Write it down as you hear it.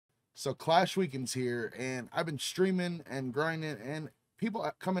So Clash Weekend's here, and I've been streaming and grinding, and people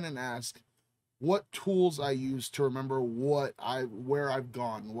come in and ask what tools I use to remember where I've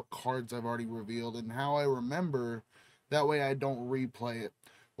gone, what cards I've already revealed, and how I remember. That way I don't replay it.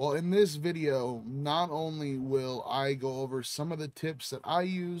 Well, in this video, not only will I go over some of the tips that I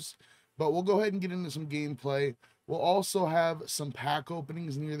use, but we'll go ahead and get into some gameplay. We'll also have some pack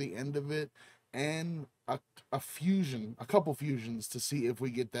openings near the end of it, and a couple fusions to see if we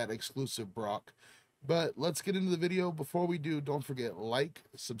get that exclusive Brock. But let's get into the video. Before we do, don't forget, like,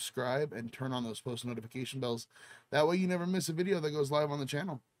 subscribe, and turn on those post notification bells. That way you never miss a video that goes live on the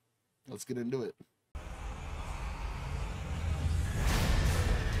channel. Let's get into it.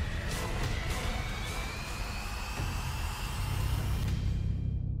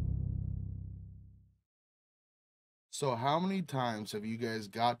 So how many times have you guys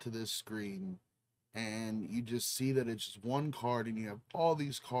got to this screen and you just see that it's just one card and you have all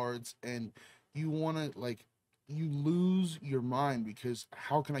these cards and you want to, you lose your mind because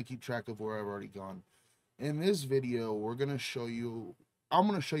how can I keep track of where I've already gone? In this video, I'm going to show you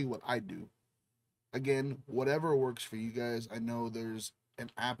what I do. Again, whatever works for you guys. I know there's an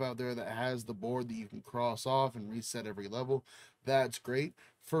app out there that has the board that you can cross off and reset every level. That's great.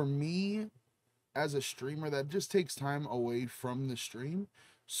 For me, as a streamer, that just takes time away from the stream.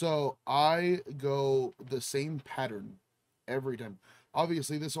 So I go the same pattern every time.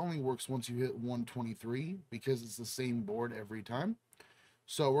 Obviously, this only works once you hit 123 because it's the same board every time.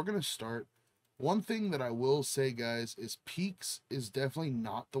 So we're going to start. One thing that I will say, guys, is peaks is definitely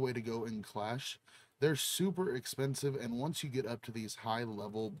not the way to go in Clash. They're super expensive, and once you get up to these high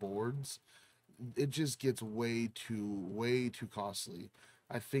level boards, it just gets way too costly.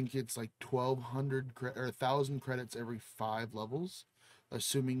 I think it's like 1,200 or 1,000 credits every 5 levels,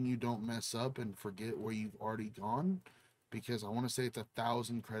 assuming you don't mess up and forget where you've already gone, because I want to say it's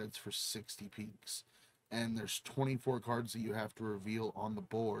 1,000 credits for 60 peaks, and there's 24 cards that you have to reveal on the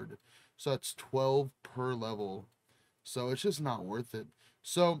board, so that's 12 per level. So it's just not worth it.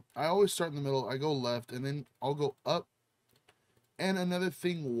 So I always start in the middle. I go left, and then I'll go up. And another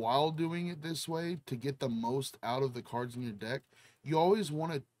thing while doing it this way, to get the most out of the cards in your deck, you always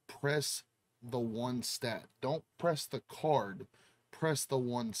want to press the one stat. Don't press the card, press the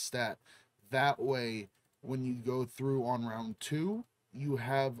one stat. That way, when you go through on round 2, you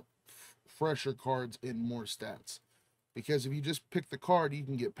have fresher cards in more stats. Because if you just pick the card, you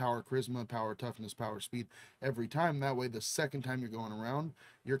can get power charisma, power toughness, power speed every time. That way, the second time you're going around,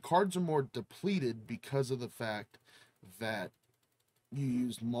 your cards are more depleted because of the fact that you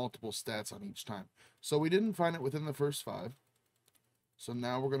used multiple stats on each time. So we didn't find it within the first 5. So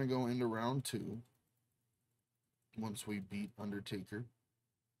now we're going to go into round 2 once we beat Undertaker.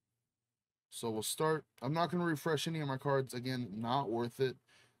 So we'll start. I'm not going to refresh any of my cards. Again, not worth it.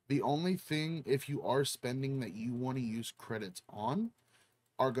 The only thing, if you are spending that you want to use credits on,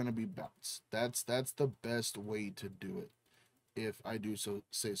 are going to be bounce. That's the best way to do it, if I do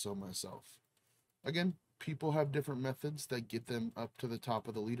say so myself. Again, people have different methods that get them up to the top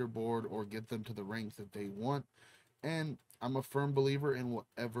of the leaderboard or get them to the rank that they want, and I'm a firm believer in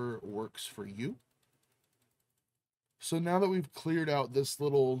whatever works for you. So now that we've cleared out this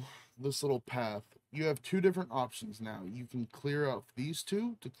little path, you have 2 different options now. You can clear off these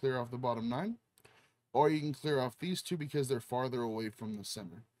 2 to clear off the bottom 9, or you can clear off these 2 because they're farther away from the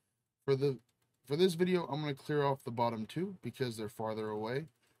center. For this video, I'm going to clear off the bottom 2 because they're farther away.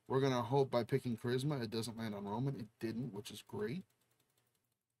 We're going to hope by picking charisma it doesn't land on Roman. It didn't, which is great.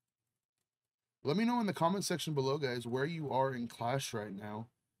 Let me know in the comment section below, guys, where you are in Clash right now.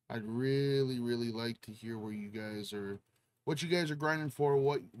 I'd really like to hear where you guys are, what you guys are grinding for,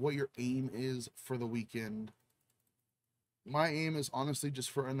 what your aim is for the weekend. My aim is honestly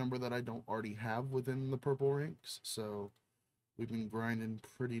just for a number that I don't already have within the purple ranks. So we've been grinding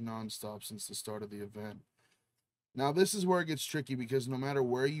pretty nonstop since the start of the event. Now, this is where it gets tricky because no matter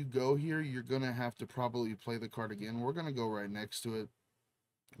where you go here, you're going to have to probably play the card again. We're going to go right next to it.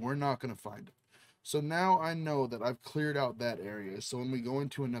 We're not going to find it. So now I know that I've cleared out that area. So when we go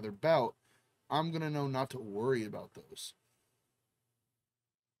into another bout, I'm going to know not to worry about those.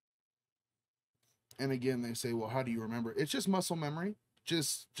 And again, they say, well, how do you remember? It's just muscle memory.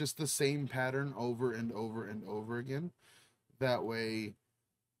 Just the same pattern over and over and over again. That way,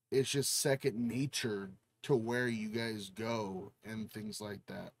 it's just second nature to where you guys go and things like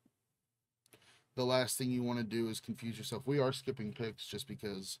that. The last thing you want to do is confuse yourself. We are skipping picks just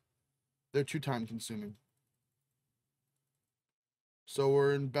because they're too time consuming. So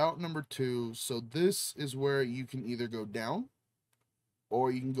we're in bout number 2. So this is where you can either go down or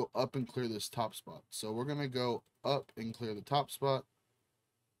you can go up and clear this top spot. So we're going to go up and clear the top spot.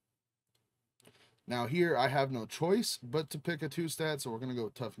 Now here I have no choice but to pick a 2-stat, so we're going to go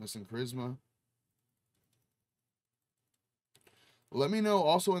with Toughness and Charisma. Let me know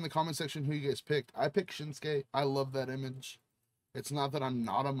also in the comment section who you guys picked. I picked Shinsuke. I love that image. It's not that I'm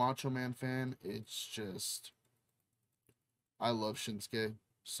not a Macho Man fan. It's just I love Shinsuke.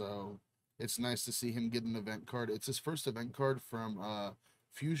 So it's nice to see him get an event card. It's his first event card from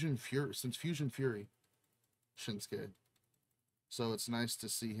Fusion Fury since Fusion Fury. Shinsuke. So it's nice to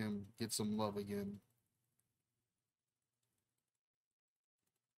see him get some love again.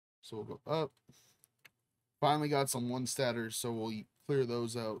 So we'll go up. Finally got some 1-statters, so we'll clear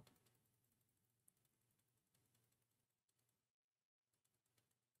those out.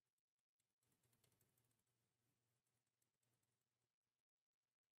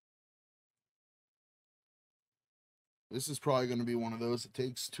 This is probably going to be one of those that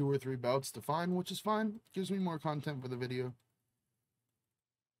takes 2 or 3 bouts to find, which is fine. Gives me more content for the video.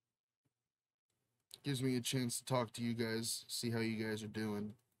 Gives me a chance to talk to you guys, see how you guys are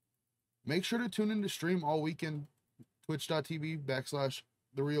doing. Make sure to tune in to stream all weekend.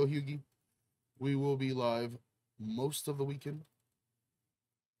 Twitch.tv/TheRealHugie. We will be live most of the weekend.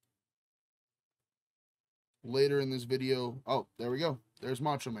 Later in this video, oh, there we go. There's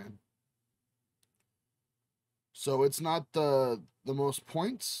Macho Man. So it's not the most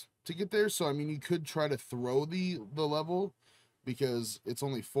points to get there. So I mean, you could try to throw the level because it's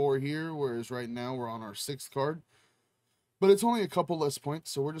only 4 here, whereas right now we're on our 6th card. But it's only a couple less points,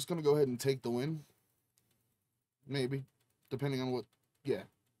 so we're just gonna go ahead and take the win. Maybe, depending on what. Yeah,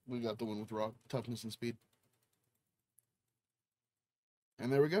 we got the win with Raw, toughness and speed.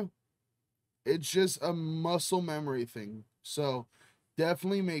 And there we go. It's just a muscle memory thing. So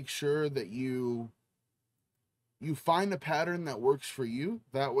definitely make sure that you find a pattern that works for you.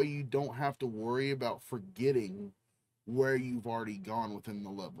 That way you don't have to worry about forgetting where you've already gone within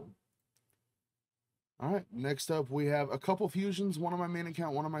the level. All right, next up we have a couple fusions, one on my main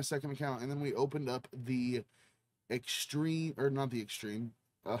account, one on my second account, and then we opened up the extreme, or not the extreme,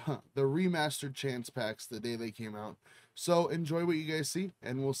 the remastered chance packs the day they came out. So enjoy what you guys see,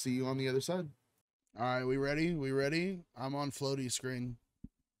 and we'll see you on the other side. All right, we ready? We ready? I'm on floaty screen.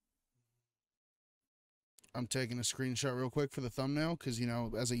 I'm taking a screenshot real quick for the thumbnail because, you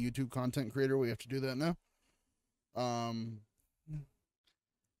know, as a YouTube content creator, we have to do that now.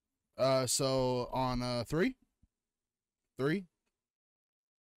 So on 3,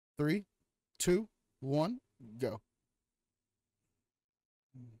 2, 1, go.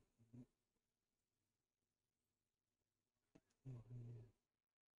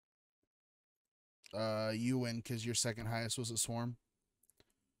 You win because your second highest was a swarm.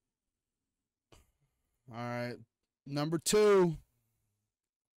 All right, number 2.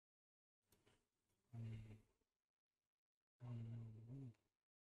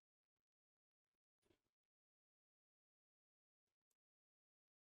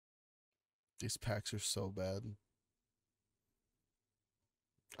 These packs are so bad.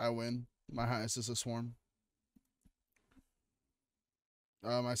 I win. My highest is a swarm.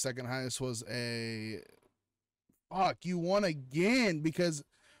 My second highest was a... Fuck, you won again because...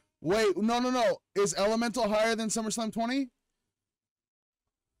 Wait, no. Is Elemental higher than SummerSlam 20?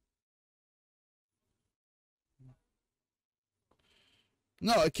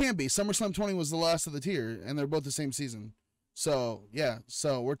 No, it can't be. SummerSlam 20 was the last of the tier, and they're both the same season. So, yeah.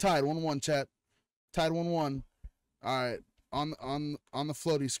 So, we're tied 1-1, chat. Tied 1-1. All right. On the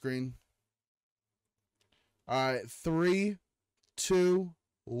floaty screen. All right. 3, 2,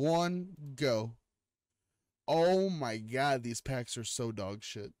 1, go. Oh my god, these packs are so dog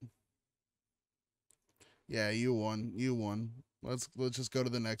shit. Yeah, you won. You won. Let's just go to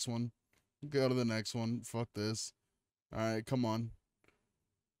the next one. Go to the next one. Fuck this. All right, come on.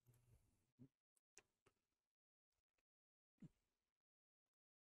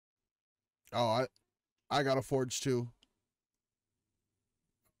 Oh, I got a forge too.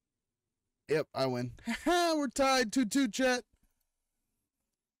 Yep, I win. We're tied 2-2, chat.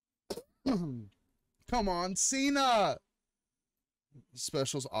 Come on, Cena.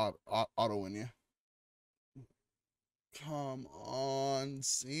 Specials auto win you. Come on,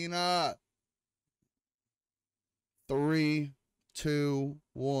 Cena. 3, 2,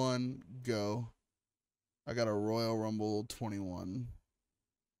 1, go. I got a Royal Rumble 21.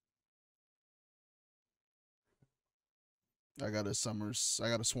 I got a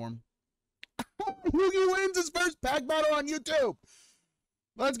swarm. Yugi wins his first pack battle on YouTube.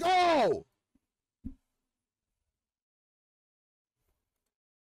 Let's go.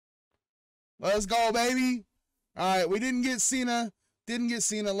 Let's go, baby. All right, we didn't get Cena.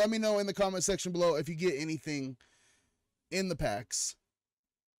 Let me know in the comment section below if you get anything in the packs,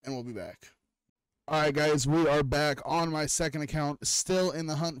 and we'll be back. All right, guys, we are back on my second account, still in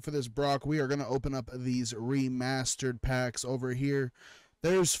the hunt for this Brock. We are going to open up these remastered packs over here.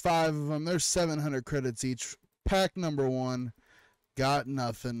 There's 5 of them. There's 700 credits each. Pack number 1, got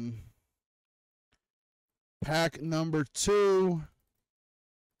nothing. Pack number 2,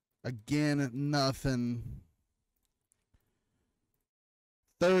 again, nothing.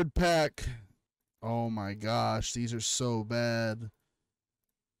 Third pack, oh my gosh, these are so bad.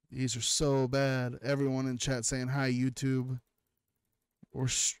 These are so bad. Everyone in chat saying hi, YouTube. We're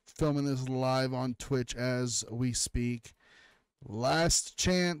filming this live on Twitch as we speak. Last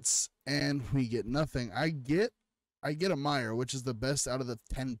chance, and we get nothing. I get a Meyer, which is the best out of the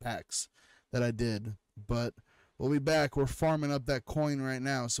 10 packs that I did. But we'll be back. We're farming up that coin right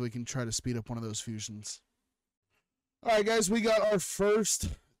now so we can try to speed up one of those fusions. All right, guys, we got our first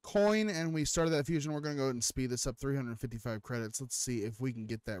coin, and we started that fusion. We're going to go ahead and speed this up, 355 credits. Let's see if we can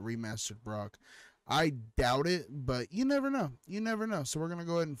get that remastered Brock. I doubt it, but you never know. You never know. So we're going to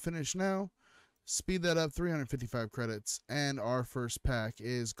go ahead and finish now. Speed that up, 355 credits. And our first pack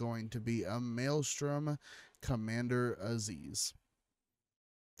is going to be a Maelstrom Commander Aziz.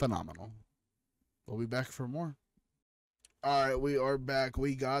 Phenomenal. We'll be back for more. All right, we are back.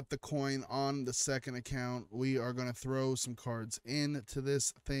 We got the coin on the second account. We are going to throw some cards into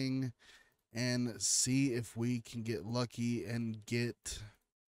this thing and see if we can get lucky and get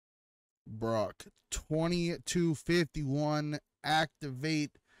Brock. 2251,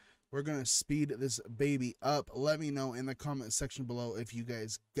 activate. We're going to speed this baby up. Let me know in the comment section below if you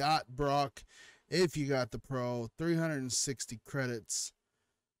guys got Brock, if you got the Pro. 360 credits.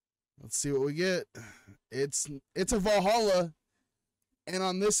 Let's see what we get. It's a Valhalla, and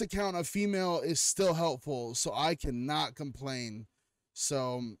on this account, a female is still helpful, so I cannot complain.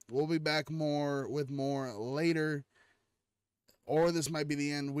 So we'll be back with more later, or this might be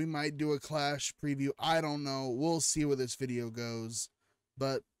the end. We might do a Clash preview. I don't know. We'll see where this video goes.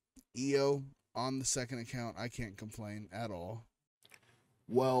 But EO on the second account, I can't complain at all.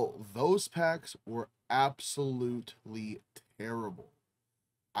 Well, those packs were absolutely terrible.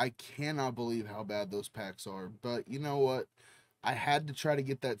 I cannot believe how bad those packs are. But you know what? I had to try to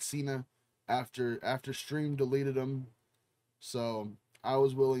get that Cena after stream deleted them. So I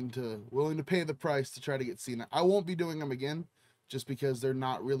was willing to pay the price to try to get Cena. I won't be doing them again just because they're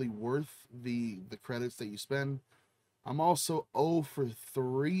not really worth the credits that you spend. I'm also 0 for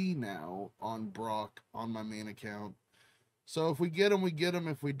 3 now on Brock on my main account. So if we get him, we get him.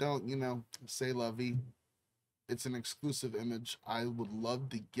 If we don't, you know, say la vie. It's an exclusive image. I would love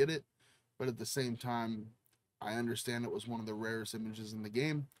to get it, but at the same time, I understand it was one of the rarest images in the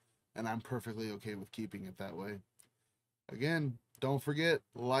game, and I'm perfectly okay with keeping it that way. Again, don't forget,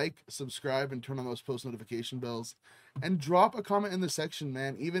 like, subscribe, and turn on those post notification bells. And drop a comment in the section,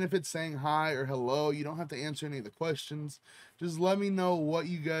 man. Even if it's saying hi or hello, you don't have to answer any of the questions. Just let me know what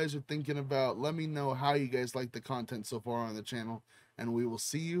you guys are thinking about. Let me know how you guys like the content so far on the channel, and we will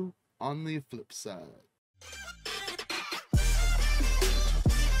see you on the flip side.